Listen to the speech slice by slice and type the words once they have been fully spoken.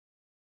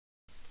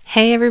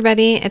Hey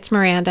everybody, it's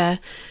Miranda.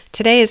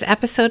 Today is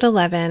episode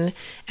 11,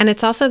 and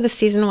it's also the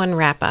season 1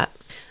 wrap-up.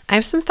 I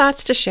have some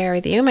thoughts to share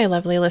with you, my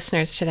lovely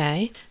listeners,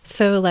 today.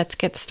 So let's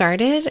get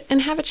started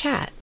and have a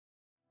chat.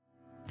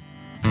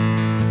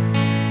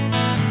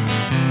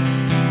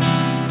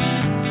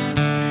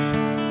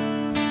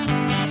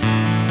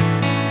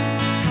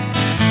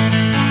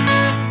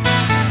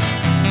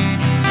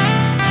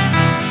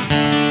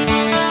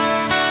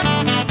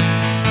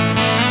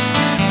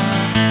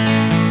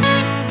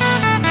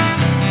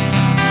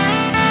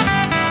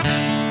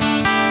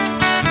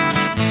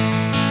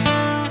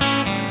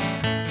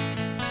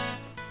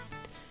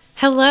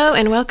 Hello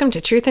and welcome to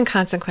Truth and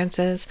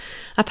Consequences,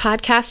 a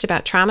podcast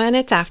about trauma and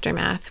its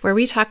aftermath, where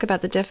we talk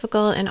about the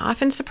difficult and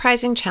often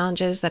surprising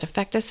challenges that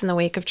affect us in the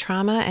wake of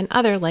trauma and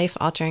other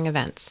life-altering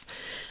events.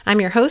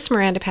 I'm your host,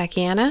 Miranda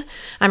Pacchiana.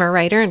 I'm a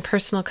writer and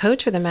personal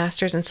coach with a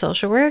master's in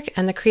social work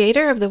and the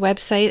creator of the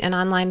website and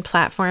online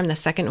platform, The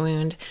Second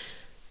Wound.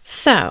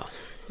 So,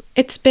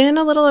 it's been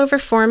a little over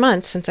 4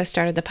 months since I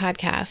started the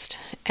podcast,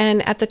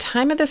 and at the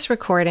time of this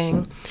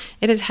recording,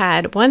 it has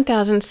had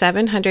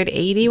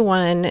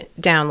 1,781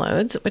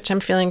 downloads, which I'm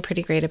feeling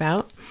pretty great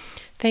about.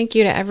 Thank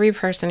you to every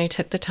person who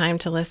took the time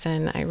to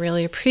listen. I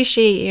really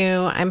appreciate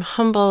you. I'm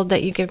humbled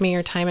that you give me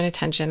your time and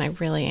attention. I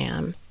really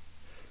am.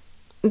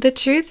 The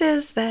truth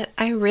is that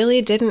I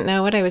really didn't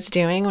know what I was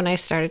doing when I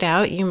started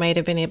out. You might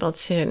have been able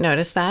to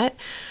notice that.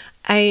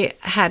 I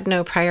had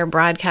no prior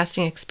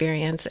broadcasting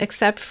experience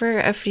except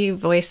for a few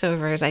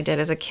voiceovers I did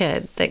as a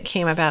kid that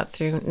came about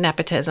through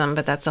nepotism,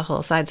 but that's a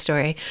whole side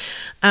story.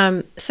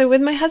 So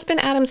with my husband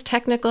Adam's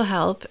technical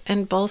help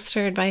and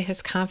bolstered by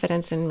his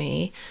confidence in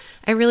me,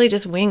 I really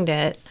just winged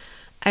it.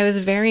 I was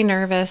very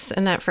nervous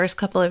in that first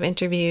couple of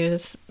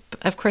interviews.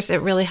 Of course,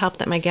 it really helped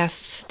that my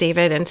guests,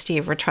 David and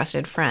Steve, were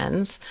trusted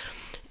friends.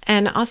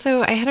 And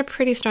also, I had a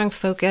pretty strong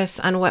focus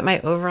on what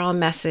my overall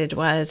message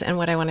was and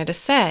what I wanted to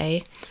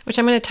say, which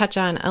I'm going to touch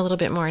on a little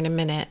bit more in a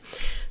minute.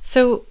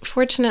 So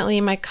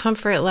fortunately, my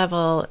comfort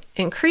level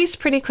increased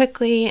pretty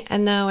quickly,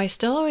 and though I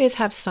still always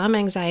have some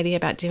anxiety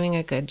about doing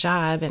a good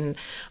job and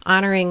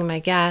honoring my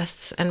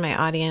guests and my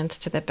audience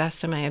to the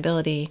best of my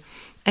ability,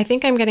 I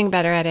think I'm getting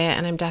better at it,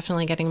 and I'm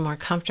definitely getting more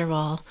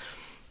comfortable.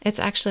 It's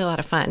actually a lot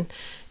of fun.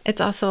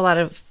 It's also a lot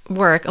of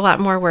work, a lot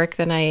more work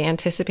than I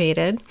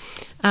anticipated,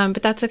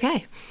 but that's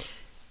okay.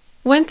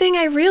 One thing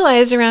I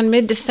realized around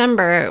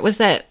mid-December was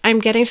that I'm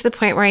getting to the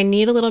point where I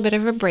need a little bit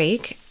of a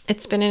break.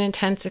 It's been an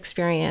intense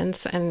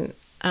experience, and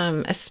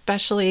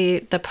especially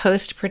the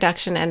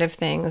post-production end of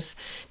things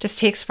just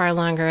takes far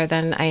longer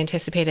than I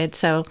anticipated.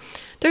 So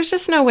there's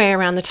just no way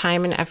around the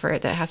time and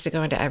effort that has to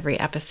go into every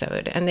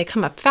episode, and they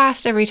come up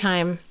fast every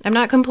time. I'm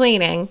not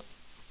complaining,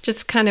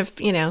 just kind of,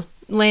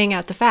 laying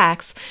out the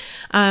facts.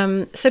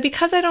 So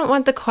because I don't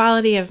want the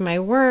quality of my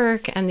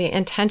work and the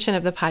intention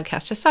of the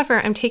podcast to suffer,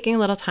 I'm taking a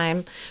little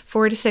time,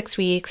 4 to 6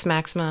 weeks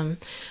maximum,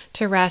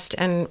 to rest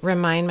and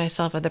remind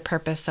myself of the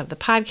purpose of the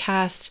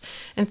podcast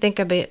and think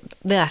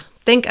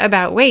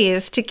about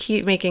ways to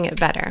keep making it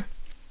better.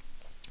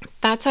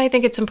 That's why I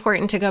think it's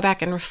important to go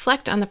back and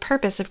reflect on the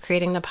purpose of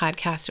creating the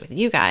podcast with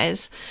you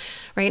guys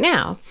right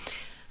now.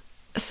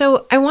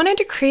 So I wanted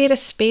to create a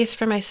space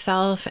for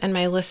myself and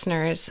my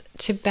listeners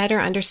to better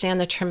understand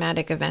the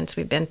traumatic events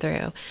we've been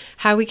through,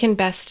 how we can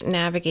best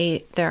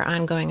navigate their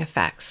ongoing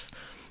effects.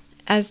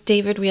 As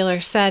David Wheeler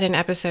said in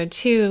episode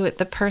 2,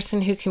 the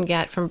person who can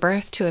get from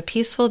birth to a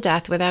peaceful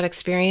death without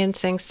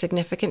experiencing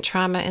significant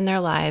trauma in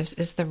their lives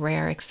is the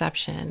rare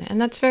exception.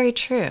 And that's very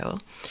true.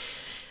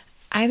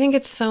 I think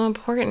it's so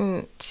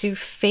important to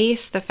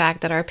face the fact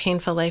that our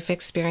painful life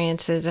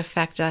experiences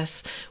affect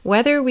us,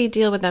 whether we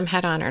deal with them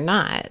head on or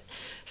not.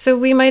 So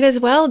we might as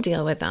well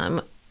deal with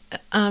them.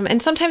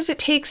 And sometimes it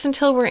takes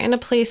until we're in a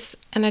place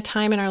and a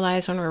time in our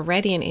lives when we're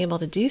ready and able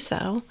to do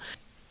so.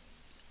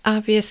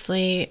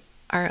 Obviously,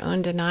 our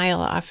own denial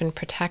often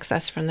protects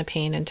us from the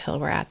pain until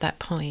we're at that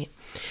point.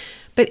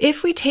 But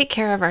if we take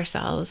care of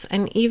ourselves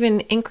and even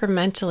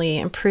incrementally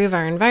improve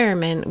our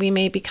environment, we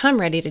may become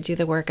ready to do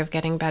the work of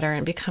getting better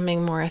and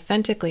becoming more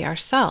authentically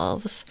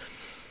ourselves.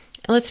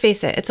 And let's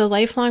face it, it's a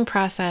lifelong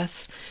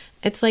process.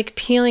 It's like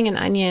peeling an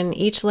onion.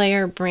 Each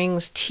layer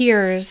brings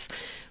tears,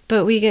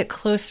 but we get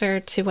closer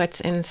to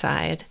what's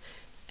inside.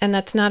 And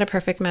that's not a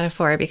perfect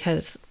metaphor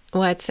because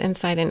what's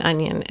inside an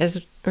onion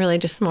is really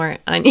just more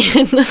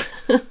onion.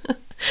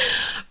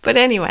 But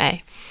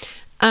anyway,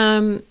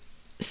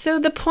 so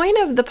the point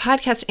of the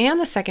podcast and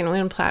the Second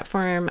Wound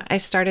platform I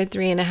started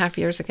 3.5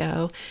 years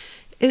ago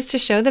is to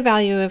show the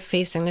value of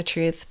facing the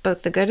truth,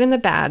 both the good and the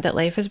bad that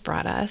life has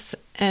brought us.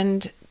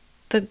 And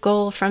the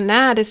goal from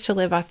that is to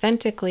live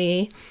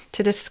authentically,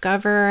 to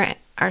discover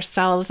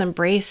ourselves,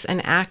 embrace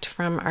and act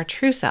from our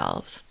true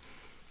selves.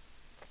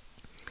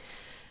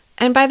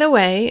 And by the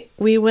way,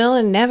 we will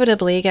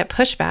inevitably get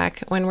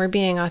pushback when we're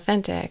being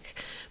authentic.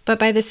 But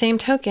by the same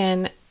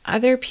token,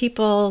 other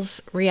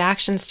people's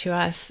reactions to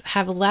us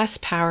have less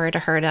power to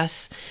hurt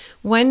us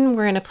when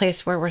we're in a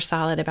place where we're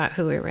solid about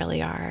who we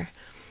really are.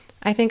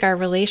 I think our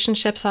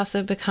relationships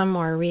also become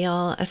more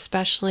real,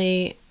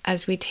 especially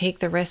as we take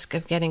the risk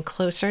of getting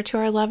closer to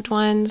our loved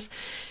ones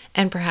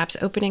and perhaps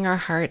opening our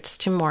hearts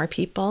to more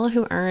people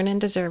who earn and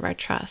deserve our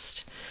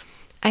trust.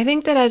 I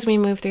think that as we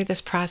move through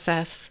this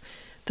process,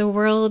 the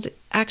world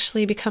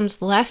actually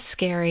becomes less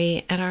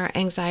scary and our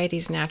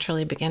anxieties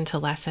naturally begin to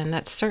lessen.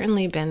 That's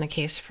certainly been the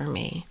case for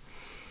me.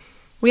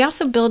 We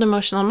also build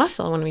emotional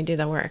muscle when we do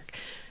the work.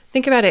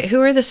 Think about it. Who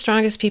are the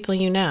strongest people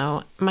you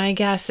know? My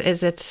guess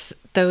is it's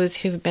those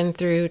who've been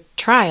through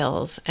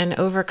trials and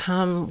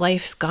overcome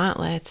life's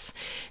gauntlets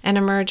and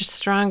emerged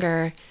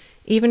stronger,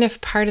 even if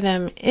part of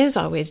them is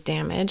always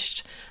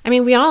damaged. I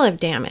mean, we all have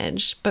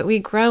damage, but we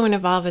grow and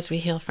evolve as we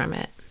heal from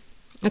it.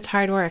 It's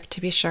hard work,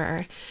 to be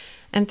sure.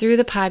 And through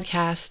the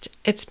podcast,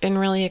 it's been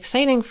really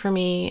exciting for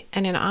me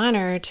and an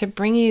honor to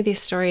bring you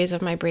these stories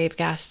of my brave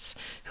guests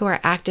who are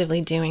actively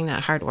doing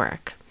that hard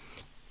work.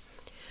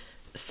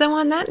 So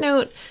on that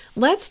note,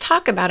 let's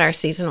talk about our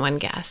season 1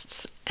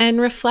 guests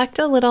and reflect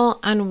a little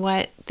on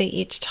what they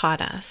each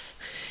taught us.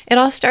 It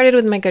all started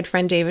with my good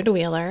friend David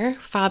Wheeler,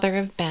 father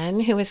of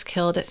Ben, who was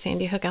killed at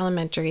Sandy Hook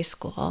Elementary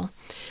School.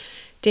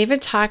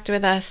 David talked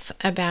with us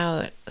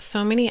about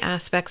so many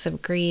aspects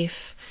of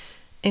grief,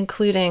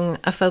 including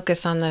a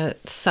focus on the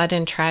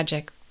sudden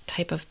tragic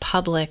type of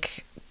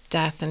public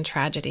death and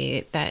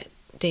tragedy that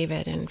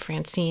David and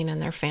Francine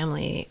and their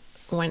family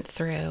went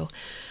through.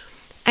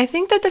 I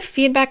think that the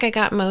feedback I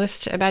got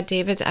most about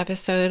David's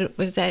episode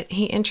was that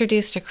he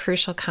introduced a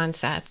crucial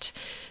concept,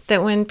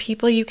 that when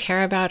people you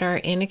care about are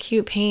in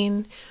acute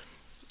pain,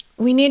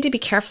 we need to be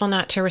careful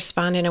not to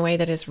respond in a way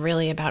that is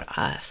really about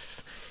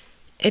us.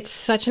 It's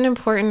such an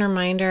important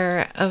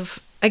reminder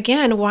of,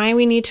 again, why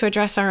we need to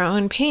address our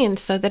own pain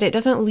so that it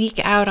doesn't leak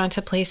out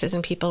onto places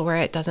and people where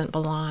it doesn't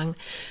belong.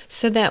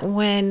 So that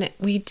when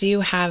we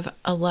do have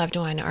a loved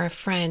one or a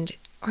friend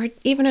or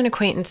even an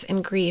acquaintance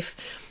in grief,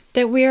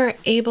 that we're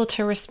able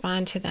to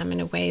respond to them in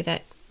a way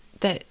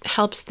that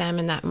helps them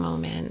in that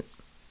moment,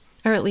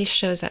 or at least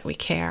shows that we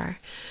care.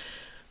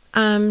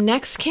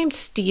 Next came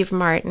Steve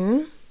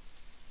Martin.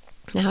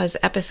 Now is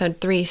episode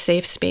 3,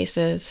 Safe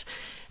Spaces.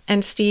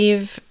 And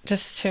Steve,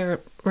 just to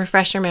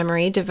refresh your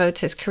memory,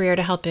 devotes his career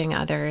to helping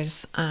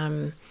others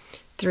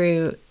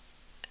through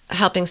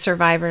helping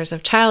survivors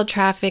of child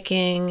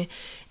trafficking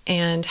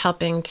and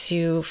helping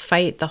to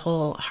fight the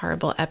whole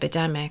horrible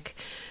epidemic.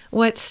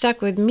 What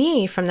stuck with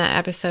me from that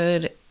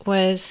episode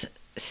was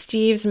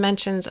Steve's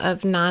mentions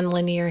of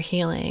nonlinear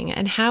healing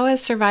and how, as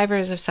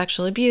survivors of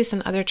sexual abuse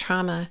and other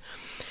trauma,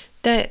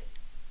 that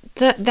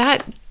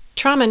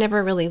trauma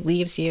never really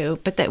leaves you,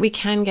 but that we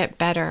can get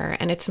better.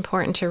 And it's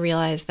important to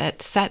realize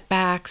that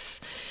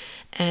setbacks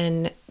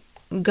and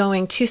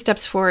going 2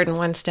 steps forward and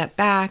 1 step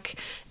back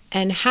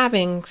and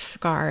having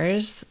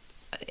scars,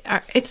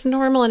 it's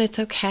normal and it's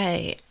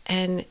okay,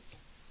 and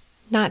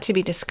not to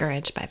be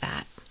discouraged by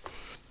that.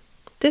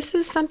 This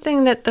is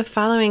something that the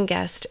following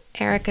guest,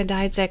 Erica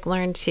Dydzik,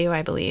 learned too,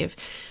 I believe.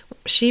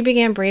 She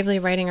began bravely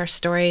writing her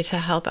story to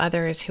help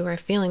others who are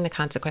feeling the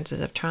consequences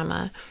of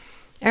trauma.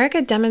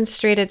 Erica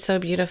demonstrated so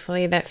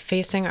beautifully that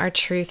facing our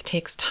truth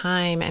takes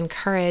time and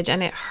courage,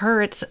 and it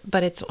hurts,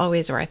 but it's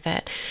always worth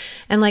it.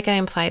 And like I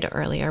implied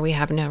earlier, we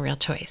have no real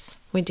choice.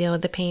 We deal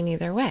with the pain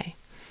either way.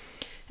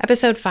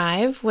 Episode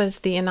 5 was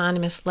the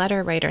anonymous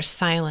letter writer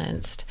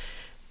Silenced.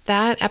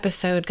 That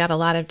episode got a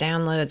lot of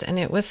downloads, and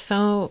it was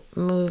so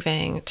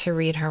moving to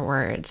read her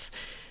words.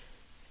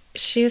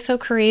 She was so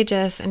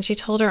courageous, and she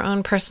told her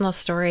own personal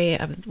story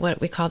of what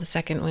we call the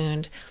second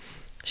wound.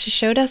 She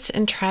showed us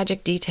in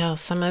tragic detail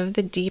some of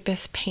the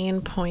deepest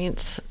pain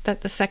points that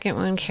the second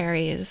wound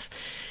carries,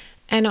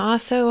 and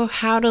also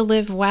how to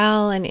live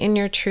well and in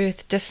your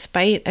truth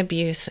despite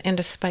abuse and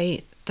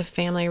despite the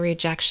family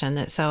rejection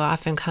that so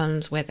often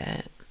comes with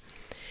it.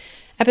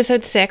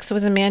 Episode 6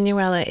 was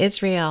Emanuela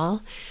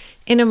Israel.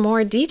 In a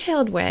more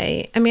detailed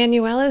way,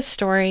 Emanuela's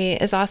story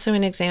is also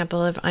an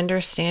example of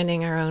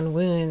understanding our own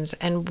wounds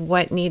and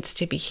what needs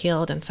to be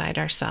healed inside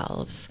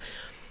ourselves.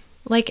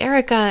 Like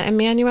Erica,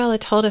 Emanuela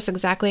told us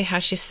exactly how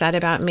she set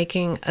about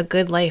making a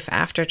good life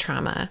after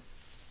trauma.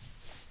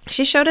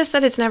 She showed us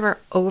that it's never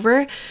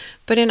over,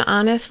 but an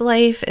honest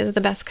life is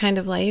the best kind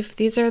of life.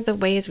 These are the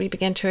ways we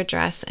begin to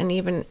address and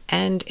even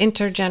end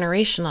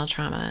intergenerational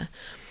trauma.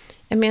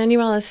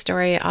 Emanuela's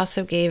story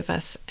also gave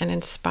us an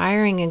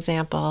inspiring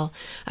example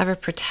of a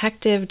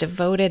protective,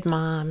 devoted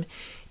mom,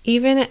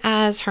 even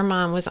as her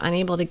mom was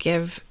unable to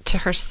give to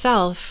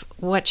herself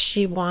what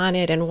she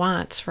wanted and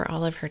wants for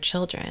all of her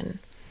children.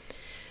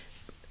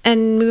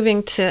 And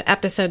moving to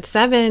episode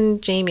 7,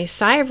 Jamie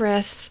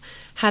Cyrus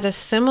had a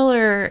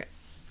similar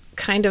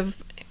kind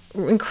of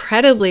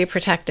incredibly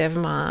protective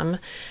mom.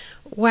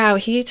 Wow,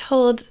 he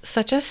told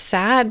such a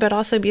sad but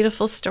also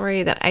beautiful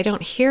story that I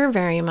don't hear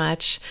very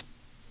much.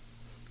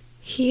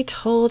 He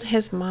told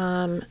his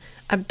mom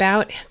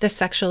about the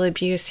sexual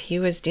abuse he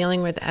was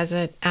dealing with as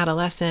an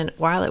adolescent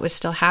while it was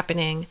still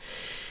happening.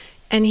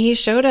 And he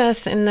showed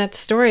us in that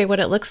story what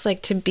it looks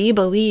like to be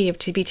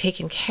believed, to be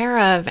taken care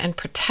of and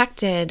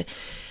protected.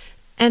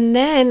 And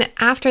then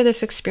after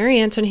this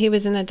experience, when he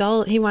was an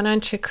adult, he went on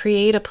to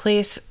create a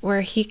place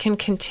where he can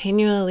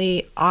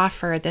continually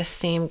offer this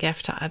same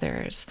gift to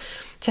others,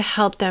 to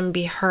help them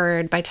be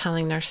heard by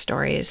telling their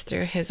stories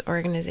through his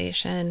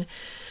organization.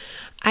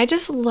 I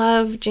just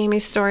love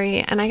Jamie's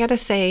story. And I got to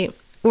say,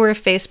 we're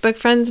Facebook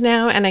friends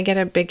now, and I get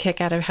a big kick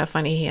out of how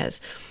funny he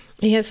is.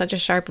 He has such a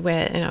sharp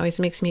wit and always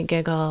makes me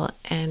giggle.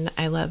 And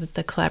I love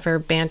the clever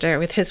banter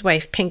with his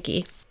wife,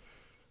 Pinky.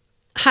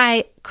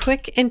 Hi,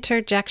 quick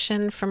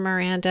interjection from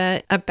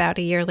Miranda about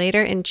a year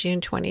later in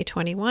June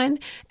 2021.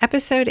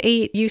 Episode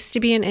 8 used to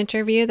be an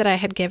interview that I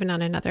had given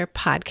on another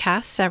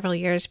podcast several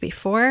years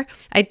before.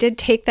 I did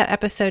take that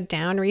episode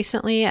down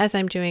recently as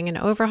I'm doing an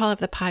overhaul of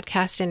the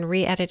podcast and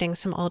re-editing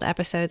some old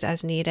episodes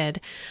as needed.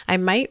 I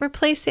might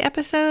replace the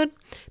episode,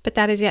 but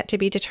that is yet to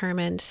be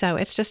determined, so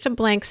it's just a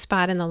blank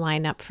spot in the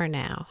lineup for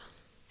now.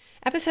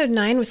 Episode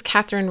 9 was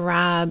Catherine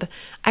Robb.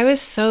 I was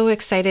so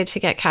excited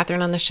to get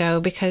Catherine on the show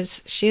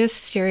because she has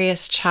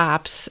serious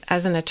chops.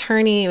 As an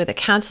attorney with a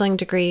counseling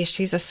degree,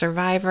 she's a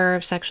survivor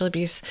of sexual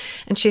abuse,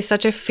 and she's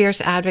such a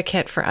fierce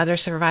advocate for other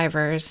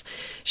survivors.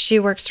 She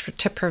works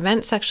to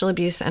prevent sexual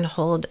abuse and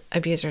hold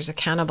abusers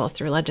accountable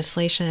through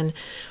legislation.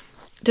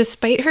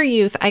 Despite her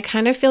youth, I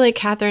kind of feel like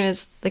Catherine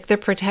is like the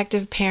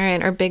protective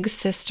parent or big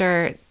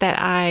sister that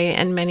I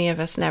and many of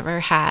us never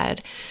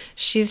had.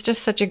 She's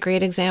just such a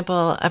great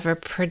example of a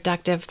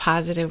productive,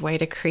 positive way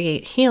to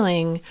create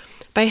healing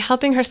by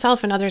helping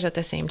herself and others at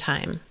the same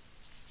time.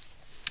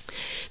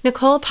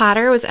 Nicole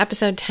Potter was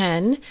episode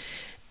 10,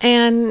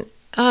 and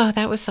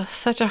that was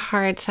such a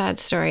hard, sad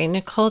story.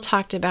 Nicole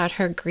talked about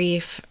her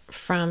grief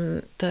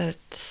from the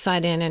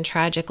sudden and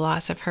tragic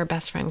loss of her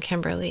best friend,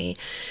 Kimberly,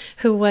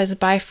 who was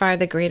by far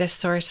the greatest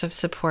source of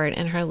support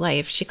in her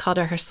life. She called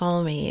her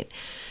soulmate.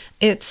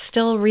 It's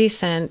still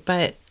recent,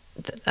 but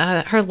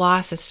her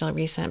loss is still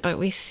recent. But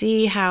we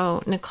see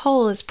how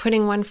Nicole is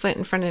putting one foot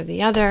in front of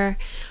the other,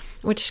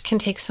 which can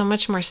take so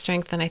much more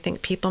strength than I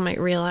think people might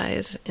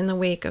realize in the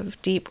wake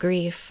of deep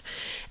grief.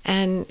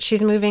 And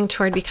she's moving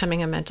toward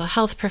becoming a mental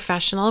health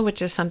professional,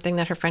 which is something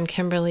that her friend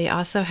Kimberly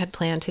also had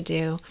planned to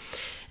do.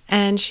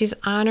 And she's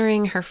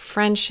honoring her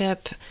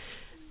friendship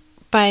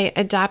by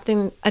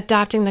adopting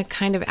the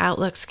kind of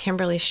outlooks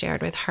Kimberly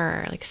shared with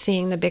her, like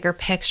seeing the bigger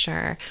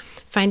picture,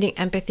 finding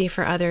empathy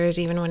for others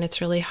even when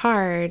it's really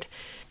hard.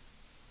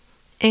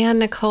 And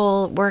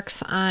Nicole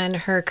works on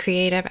her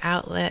creative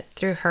outlet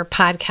through her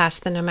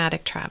podcast, The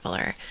Nomadic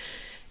Traveler.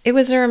 It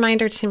was a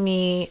reminder to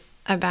me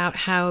about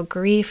how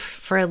grief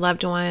for a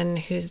loved one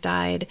who's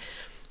died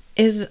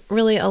is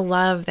really a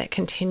love that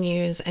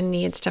continues and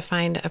needs to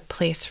find a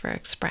place for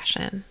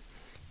expression.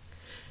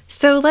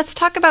 So let's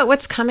talk about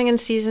what's coming in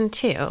season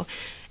 2.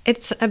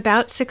 It's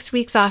about 6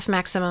 weeks off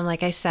maximum,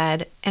 like I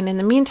said, and in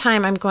the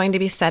meantime, I'm going to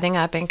be setting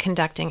up and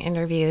conducting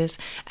interviews,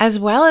 as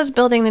well as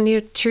building the new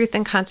Truth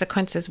and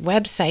Consequences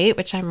website,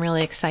 which I'm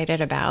really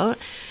excited about.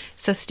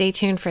 So stay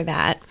tuned for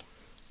that.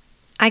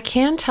 I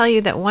can tell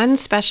you that one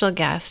special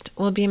guest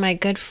will be my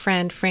good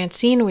friend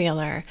Francine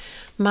Wheeler,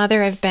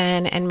 mother of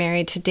Ben and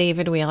married to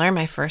David Wheeler,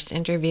 my first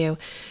interview.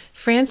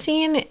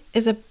 Francine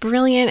is a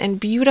brilliant and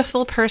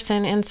beautiful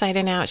person inside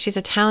and out. She's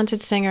a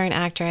talented singer and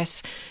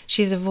actress.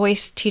 She's a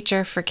voice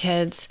teacher for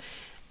kids.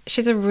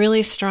 She's a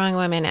really strong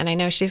woman, and I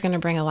know she's going to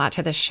bring a lot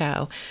to the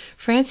show.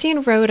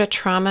 Francine wrote a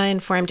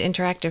trauma-informed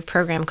interactive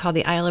program called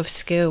The Isle of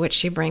Skoo, which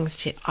she brings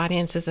to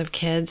audiences of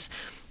kids.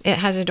 It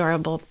has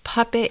adorable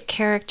puppet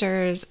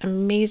characters,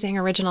 amazing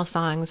original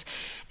songs,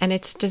 and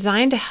it's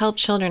designed to help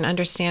children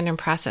understand and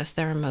process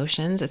their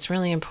emotions. It's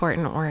really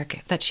important work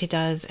that she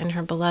does in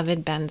her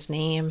beloved Ben's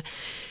name.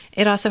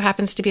 It also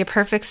happens to be a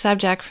perfect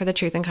subject for the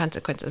Truth and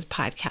Consequences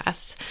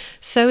podcast.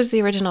 So is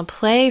the original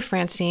play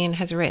Francine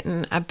has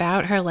written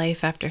about her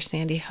life after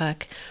Sandy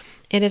Hook.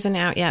 It isn't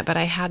out yet, but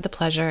I had the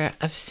pleasure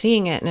of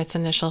seeing it in its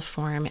initial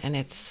form, and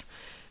it's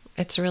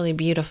really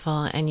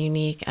beautiful and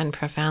unique and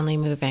profoundly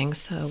moving.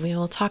 So we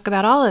will talk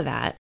about all of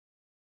that.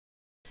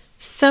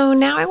 So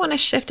now I want to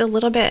shift a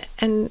little bit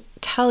and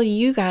tell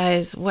you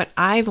guys what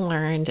I've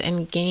learned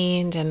and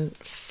gained and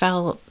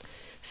felt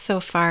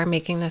so far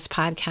making this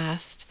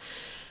podcast.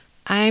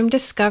 I'm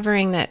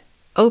discovering that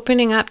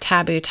opening up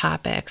taboo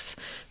topics,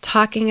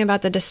 talking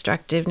about the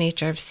destructive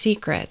nature of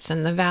secrets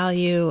and the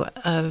value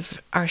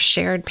of our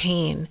shared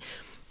pain,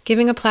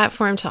 giving a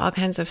platform to all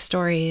kinds of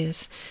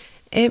stories,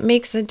 it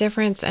makes a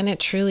difference and it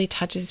truly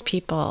touches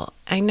people.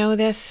 I know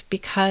this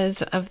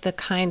because of the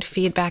kind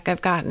feedback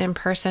I've gotten in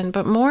person,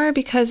 but more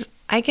because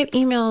I get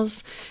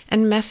emails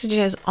and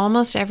messages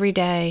almost every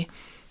day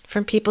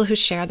from people who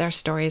share their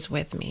stories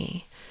with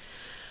me.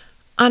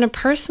 On a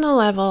personal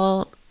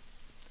level,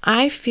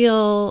 I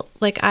feel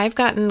like I've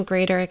gotten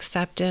greater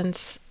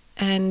acceptance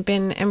and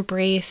been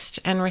embraced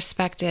and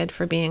respected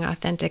for being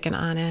authentic and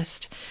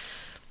honest.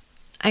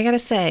 I gotta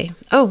say,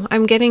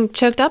 I'm getting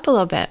choked up a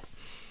little bit.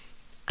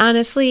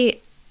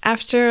 Honestly,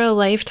 after a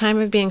lifetime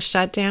of being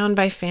shut down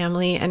by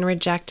family and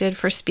rejected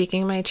for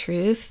speaking my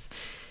truth,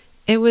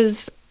 it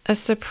was a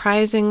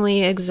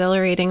surprisingly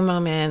exhilarating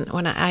moment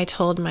when I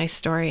told my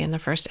story in the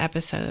first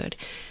episode,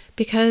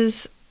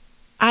 because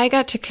I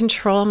got to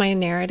control my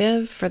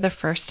narrative for the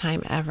first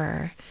time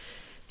ever.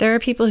 There are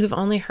people who've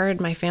only heard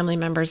my family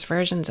members'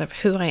 versions of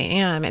who I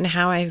am and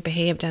how I've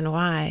behaved and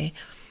why.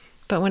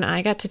 But when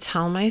I got to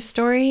tell my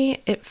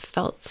story, it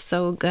felt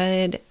so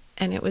good.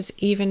 And it was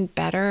even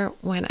better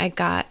when I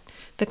got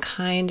the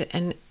kind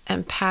and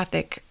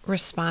empathic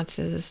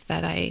responses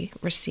that I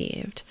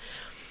received.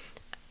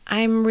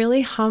 I'm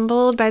really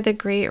humbled by the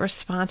great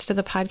response to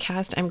the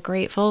podcast. I'm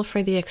grateful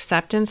for the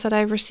acceptance that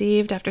I've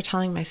received after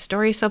telling my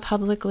story so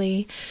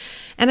publicly.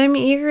 And I'm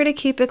eager to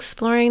keep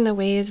exploring the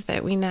ways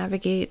that we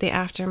navigate the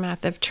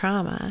aftermath of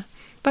trauma.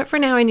 But for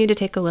now, I need to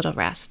take a little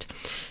rest.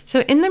 So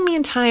in the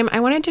meantime,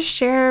 I wanted to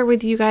share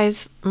with you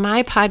guys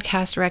my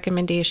podcast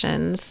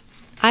recommendations.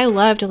 I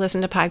love to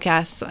listen to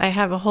podcasts. I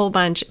have a whole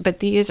bunch, but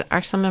these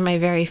are some of my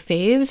very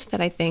faves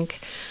that I think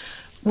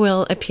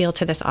will appeal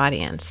to this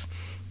audience.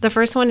 The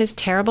first one is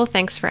Terrible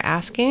Thanks for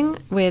Asking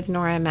with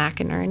Nora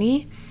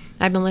McInerney.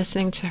 I've been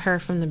listening to her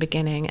from the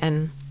beginning,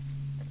 and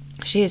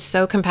she is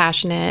so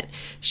compassionate.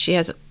 She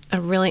has a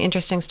really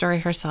interesting story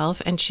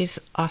herself, and she's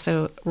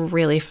also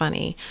really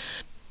funny.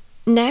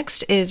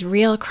 Next is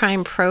Real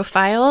Crime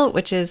Profile,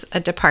 which is a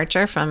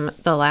departure from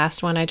the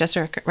last one I just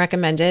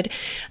recommended.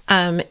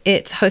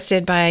 It's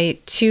hosted by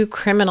two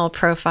criminal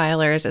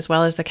profilers as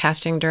well as the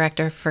casting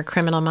director for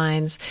Criminal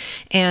Minds.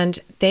 And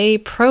they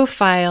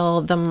profile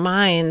the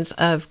minds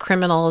of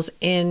criminals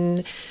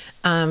in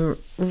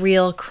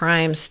real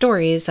crime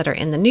stories that are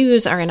in the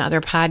news or in other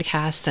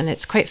podcasts. And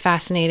it's quite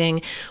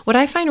fascinating. What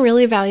I find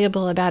really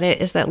valuable about it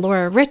is that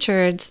Laura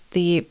Richards,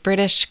 the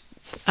British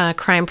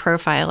crime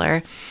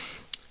profiler,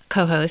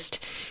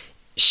 co-host,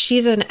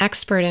 she's an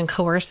expert in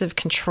coercive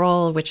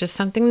control, which is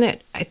something that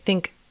I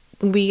think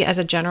we as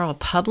a general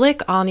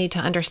public all need to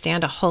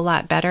understand a whole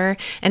lot better.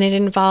 And it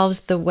involves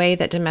the way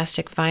that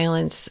domestic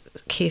violence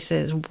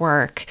cases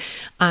work.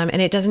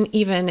 And it doesn't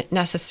even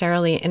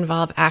necessarily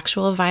involve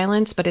actual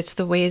violence, but it's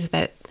the ways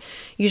that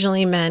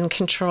usually men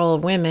control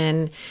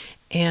women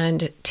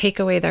and take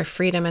away their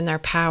freedom and their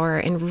power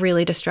in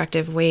really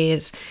destructive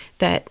ways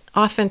that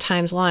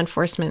oftentimes law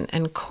enforcement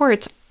and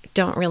courts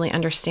don't really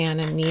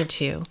understand and need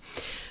to.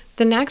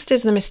 The next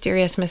is The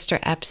Mysterious Mr.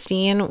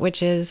 Epstein,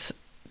 which is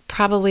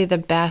probably the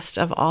best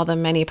of all the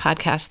many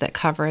podcasts that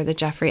cover the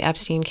Jeffrey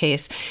Epstein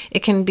case.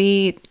 It can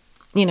be,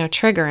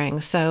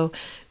 triggering, so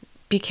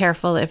be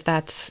careful if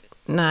that's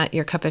not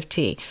your cup of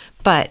tea.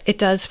 But it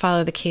does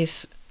follow the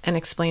case and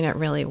explain it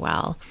really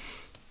well.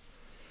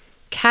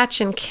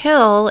 Catch and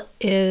Kill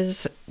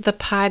is the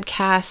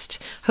podcast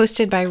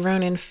hosted by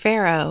Ronan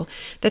Farrow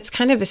that's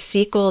kind of a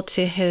sequel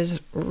to his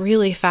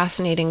really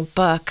fascinating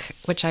book,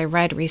 which I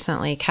read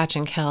recently, Catch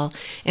and Kill,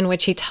 in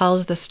which he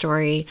tells the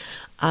story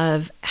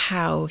of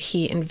how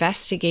he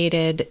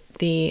investigated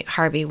the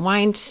Harvey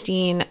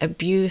Weinstein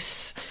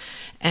abuse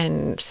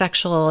and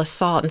sexual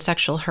assault and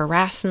sexual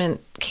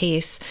harassment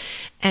case.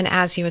 And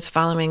as he was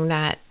following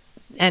that,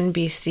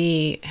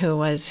 NBC, who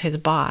was his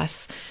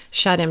boss,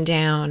 shut him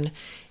down,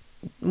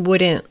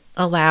 wouldn't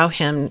allow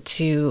him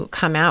to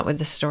come out with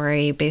the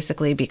story,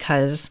 basically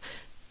because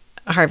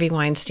Harvey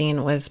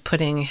Weinstein was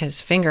putting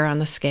his finger on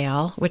the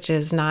scale, which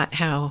is not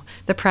how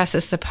the press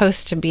is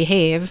supposed to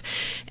behave,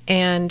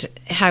 and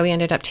how he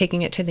ended up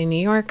taking it to the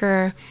New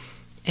Yorker.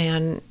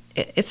 And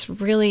it's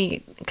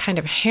really kind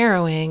of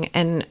harrowing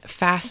and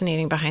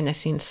fascinating behind the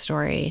scenes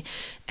story.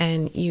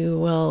 And you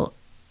will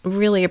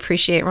really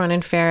appreciate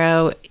Ronan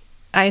Farrow.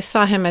 I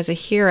saw him as a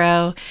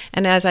hero,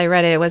 and as I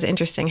read it, it was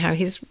interesting how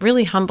he's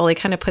really humble. He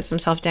kind of puts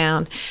himself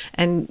down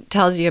and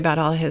tells you about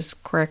all his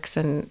quirks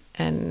and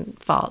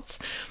faults,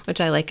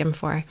 which I like him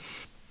for.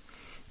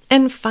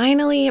 And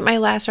finally, my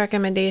last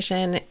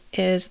recommendation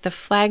is the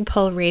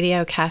Flagpole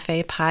Radio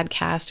Cafe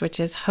podcast, which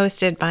is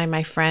hosted by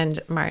my friend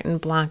Martin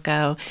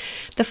Blanco.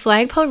 The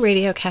Flagpole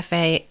Radio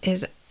Cafe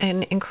is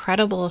an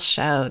incredible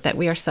show that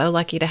we are so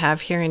lucky to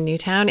have here in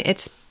Newtown.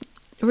 It's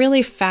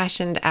really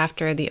fashioned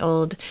after the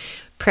old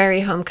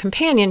Prairie Home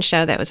Companion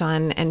show that was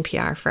on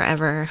NPR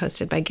forever,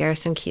 hosted by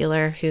Garrison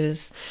Keillor,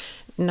 who's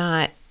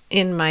not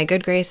in my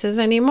good graces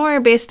anymore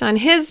based on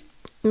his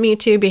Me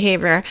Too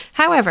behavior.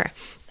 However,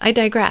 I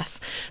digress.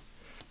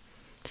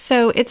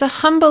 So it's a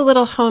humble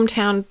little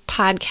hometown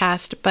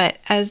podcast, but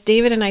as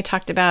David and I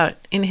talked about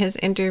in his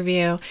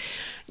interview,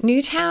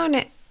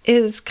 Newtown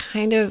is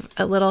kind of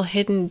a little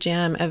hidden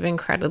gem of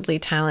incredibly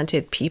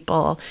talented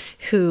people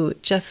who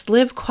just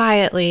live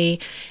quietly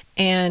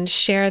and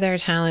share their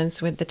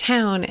talents with the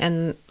town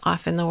and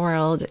often the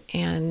world.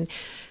 And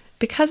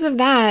because of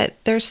that,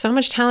 there's so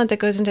much talent that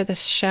goes into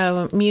this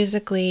show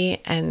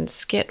musically and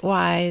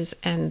skit-wise,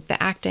 and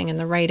the acting and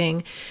the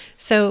writing.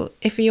 So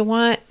if you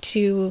want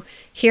to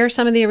hear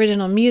some of the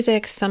original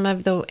music, some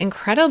of the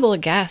incredible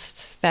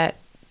guests that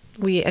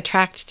we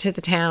attract to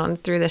the town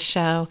through this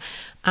show,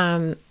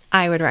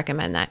 I would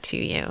recommend that to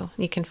you.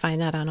 You can find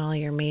that on all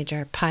your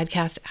major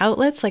podcast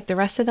outlets like the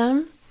rest of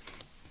them.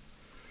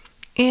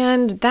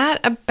 And that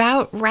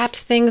about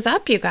wraps things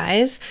up, you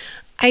guys.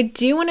 I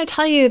do want to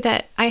tell you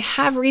that I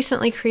have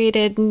recently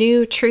created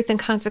new Truth and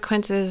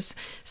Consequences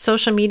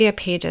social media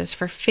pages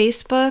for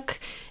Facebook,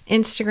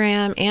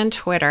 Instagram, and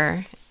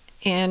Twitter.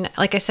 And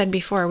like I said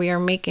before, we are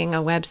making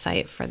a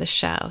website for the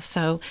show.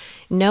 So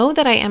know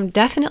that I am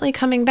definitely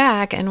coming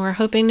back, and we're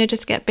hoping to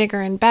just get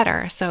bigger and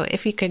better. So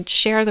if you could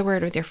share the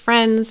word with your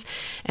friends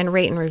and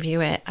rate and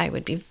review it, I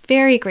would be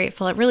very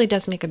grateful. It really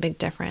does make a big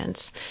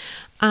difference.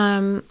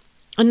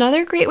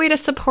 Another great way to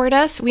support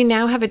us, we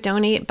now have a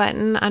donate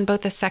button on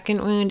both the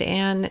Second Wound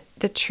and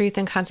the Truth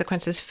and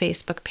Consequences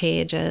Facebook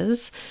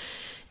pages.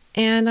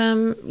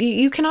 And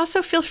you can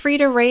also feel free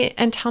to write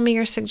and tell me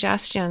your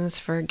suggestions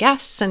for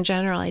guests and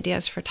general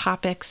ideas for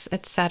topics,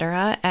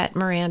 etc. at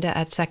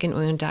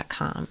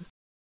miranda@secondwound.com.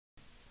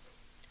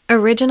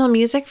 Original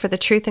music for the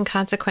Truth and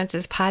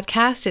Consequences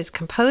podcast is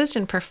composed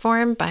and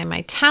performed by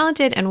my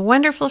talented and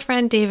wonderful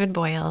friend David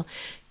Boyle.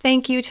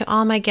 Thank you to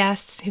all my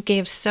guests who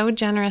gave so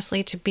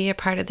generously to be a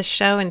part of the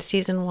show in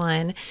season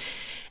 1.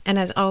 And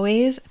as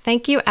always,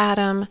 thank you,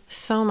 Adam,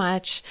 so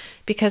much,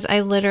 because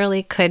I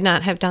literally could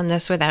not have done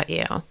this without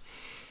you.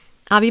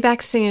 I'll be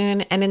back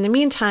soon, and in the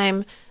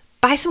meantime,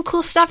 buy some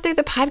cool stuff through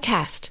the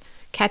podcast.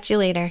 Catch you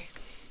later.